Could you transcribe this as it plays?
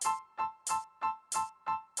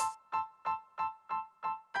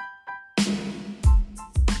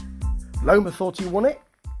Loma thought he won it.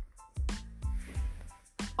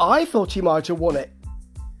 I thought he might have won it.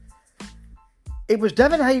 It was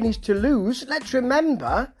Devin Haney's to lose. Let's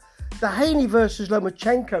remember the Haney versus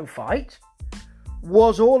Lomachenko fight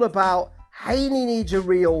was all about Haney needs a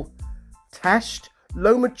real test.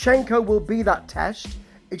 Lomachenko will be that test.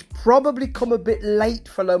 It's probably come a bit late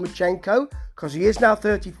for Lomachenko because he is now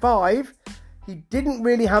 35. He didn't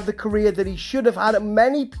really have the career that he should have had, and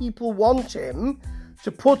many people want him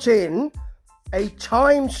to put in a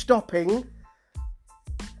time-stopping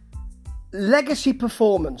legacy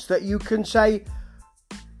performance that you can say,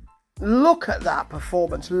 look at that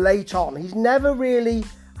performance late on. He's never really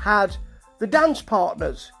had the dance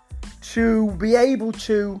partners to be able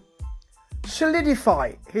to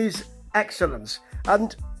solidify his excellence.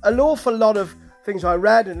 And an awful lot of things I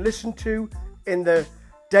read and listened to in the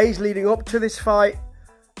days leading up to this fight,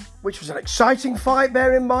 which was an exciting fight,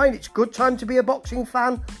 bear in mind, it's a good time to be a boxing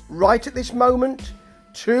fan right at this moment.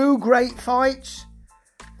 Two great fights,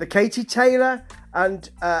 the Katie Taylor and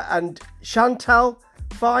Chantal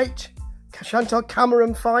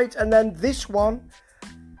Cameron fight, and then this one.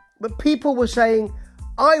 But people were saying,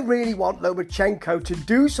 I really want Lomachenko to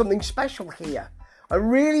do something special here. I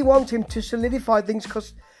really want him to solidify things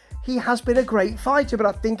because he has been a great fighter, but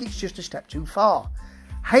I think it's just a step too far.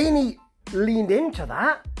 Haney leaned into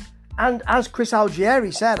that, and as Chris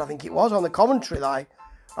Algieri said, I think it was on the commentary that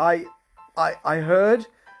I heard,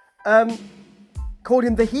 called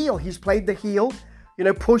him the heel. He's played the heel,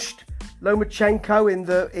 pushed Lomachenko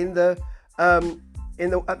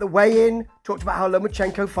at the weigh-in, talked about how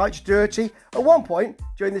Lomachenko fights dirty. At one point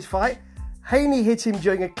during this fight, Haney hit him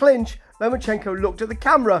during a clinch. Lomachenko looked at the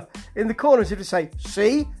camera in the corner as if to say,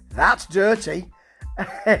 see, that's dirty.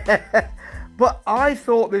 But I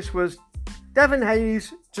thought this was Devin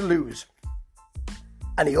Haney's to lose.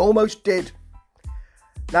 And he almost did.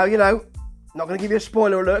 Now, not going to give you a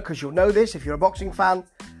spoiler alert because you'll know this if you're a boxing fan.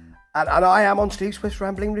 And I am on Steve Swift's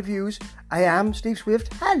Rambling Reviews. I am Steve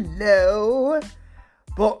Swift. Hello.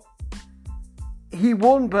 But he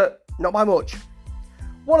won, but not by much.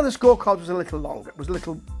 One of the scorecards was a little longer. It was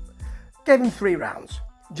gave him 3 rounds.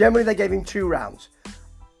 Generally, they gave him 2 rounds.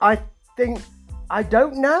 I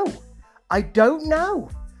don't know. I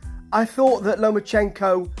thought that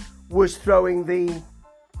Lomachenko was throwing the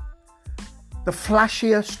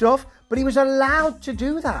flashier stuff, but he was allowed to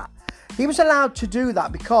do that. He was allowed to do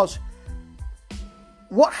that because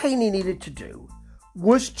what Haney needed to do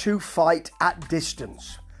was to fight at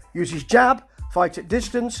distance. Use his jab, fight at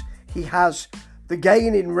distance. He has the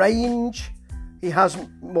gain in range. He has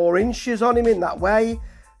more inches on him in that way.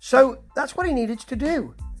 So that's what he needed to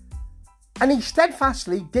do. And he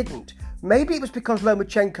steadfastly didn't. Maybe it was because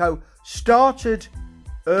Lomachenko started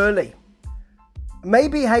early.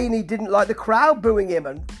 Maybe Haney didn't like the crowd booing him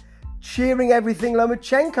and cheering everything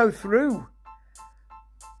Lomachenko through.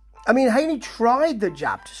 I mean, Haney tried the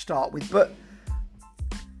jab to start with,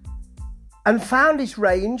 and found his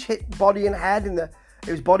range, hit body and head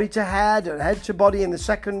it was body to head and head to body in the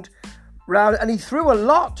second round, and he threw a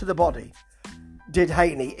lot to the body, did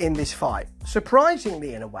Haney in this fight,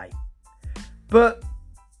 surprisingly in a way. But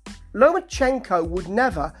Lomachenko would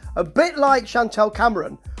never, a bit like Chantal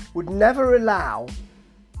Cameron, would never allow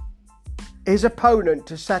his opponent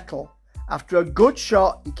to settle. After a good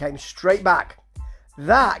shot, he came straight back.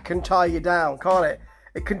 That can tie you down, can't it?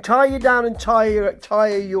 It can tie you down and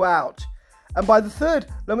tire you out. And by the third,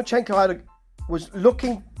 Lomachenko was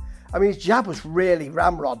looking, his jab was really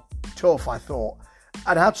ramrod tough, I thought,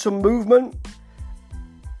 and had some movement.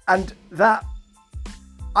 And that,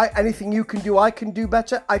 anything you can do, I can do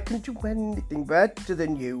better. I can do anything better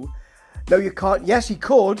than you. No, you can't. Yes, he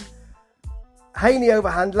could. Haney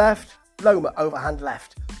overhand left, Loma overhand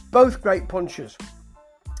left. Both great punchers.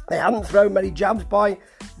 They hadn't thrown many jabs by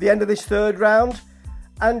the end of this third round.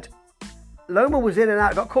 And Loma was in and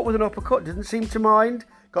out. Got caught with an uppercut. Didn't seem to mind.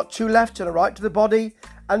 Got 2 left and a right to the body.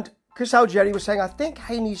 And Chris Algieri was saying, I think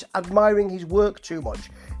Haney's admiring his work too much.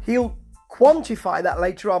 He'll quantify that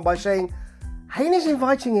later on by saying, Haney's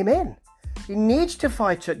inviting him in. He needs to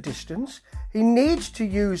fight at distance. He needs to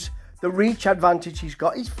use the reach advantage he's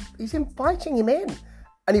got. He's inviting him in.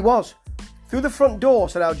 And he was. Through the front door,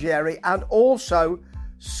 said Algieri, and also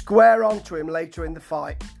square onto him later in the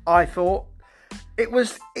fight. I thought it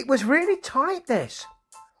was really tight, this.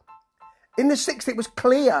 In the 6th, it was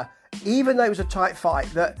clear, even though it was a tight fight,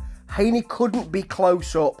 that Haney couldn't be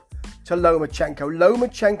close up to Lomachenko.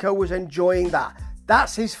 Lomachenko was enjoying that.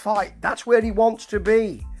 That's his fight. That's where he wants to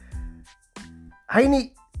be.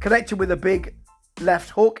 Haney connected with a big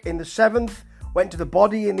left hook in the 7th, went to the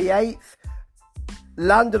body in the 8th,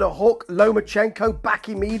 landed a hook. Lomachenko back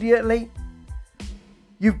immediately.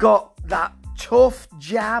 You've got that tough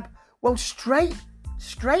jab. Well, straight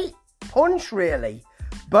punch, really.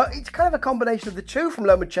 But it's kind of a combination of the two from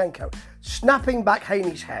Lomachenko. Snapping back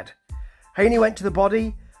Haney's head. Haney went to the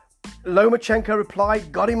body. Lomachenko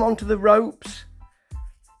replied, got him onto the ropes.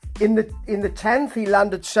 In the 10th, he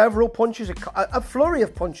landed several punches, a flurry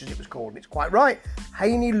of punches it was called, and it's quite right.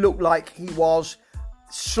 Haney looked like he was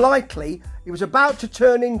about to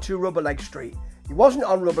turn into Rubber Leg Street. He wasn't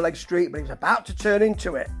on Rubber Leg Street, but he was about to turn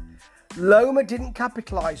into it. Loma didn't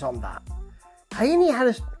capitalise on that. Haney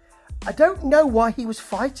had I don't know why he was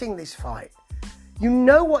fighting this fight. You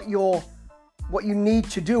know what you need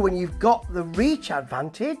to do when you've got the reach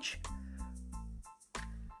advantage.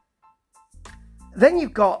 Then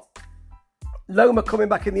you've got Loma coming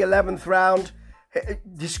back in the 11th round,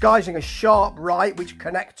 disguising a sharp right, which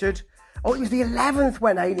connected. Oh, it was the 11th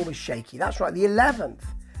when Haney was shaky. That's right, the 11th.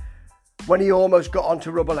 When he almost got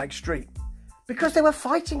onto Rubber Leg Street. Because they were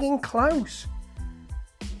fighting in close.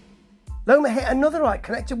 Loma hit another right,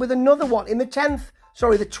 connected with another one. In the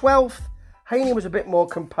 12th, Haney was a bit more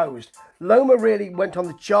composed. Loma really went on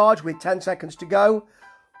the charge with 10 seconds to go,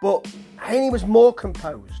 but Haney was more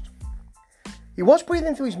composed. He was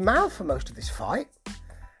breathing through his mouth for most of this fight,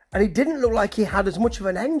 and he didn't look like he had as much of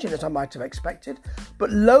an engine as I might have expected, but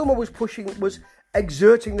Loma was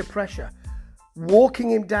exerting the pressure,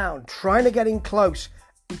 walking him down, trying to get him close.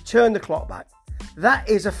 He turned the clock back. That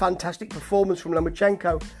is a fantastic performance from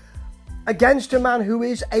Lomachenko against a man who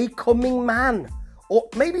is a coming man, or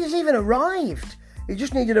maybe he's even arrived. He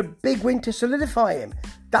just needed a big win to solidify him.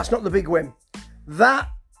 That's not the big win. That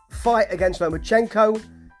fight against Lomachenko,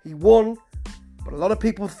 he won, but a lot of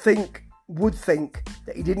people would think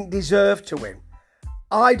that he didn't deserve to win.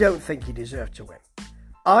 I don't think he deserved to win.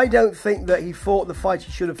 I don't think that he fought the fight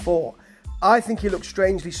he should have fought. I think he looked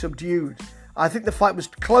strangely subdued. I think the fight was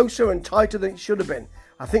closer and tighter than it should have been.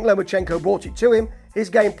 I think Lomachenko brought it to him. His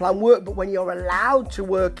game plan worked, but when you're allowed to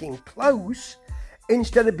work in close,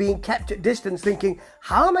 instead of being kept at distance thinking,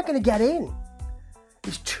 how am I going to get in?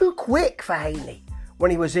 It's too quick for Haney when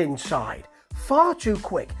he was inside. Far too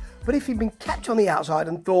quick. But if he'd been kept on the outside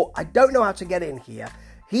and thought, I don't know how to get in here,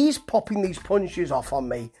 he's popping these punches off on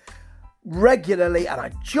me regularly and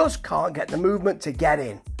I just can't get the movement to get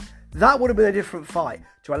in. That would have been a different fight.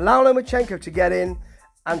 To allow Lomachenko to get in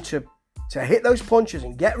and to hit those punches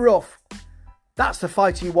and get rough, that's the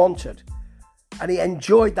fight he wanted. And he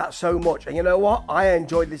enjoyed that so much. And you know what? I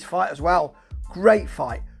enjoyed this fight as well. Great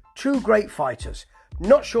fight. Two great fighters.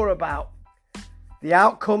 Not sure about the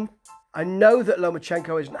outcome. I know that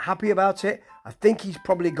Lomachenko isn't happy about it. I think he's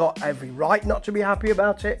probably got every right not to be happy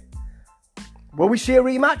about it. Will we see a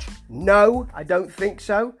rematch? No, I don't think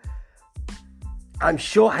so. I'm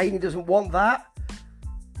sure Haney doesn't want that.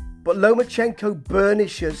 But Lomachenko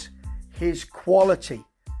burnishes his quality.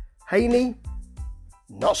 Haney,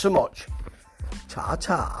 not so much.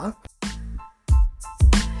 Ta-ta.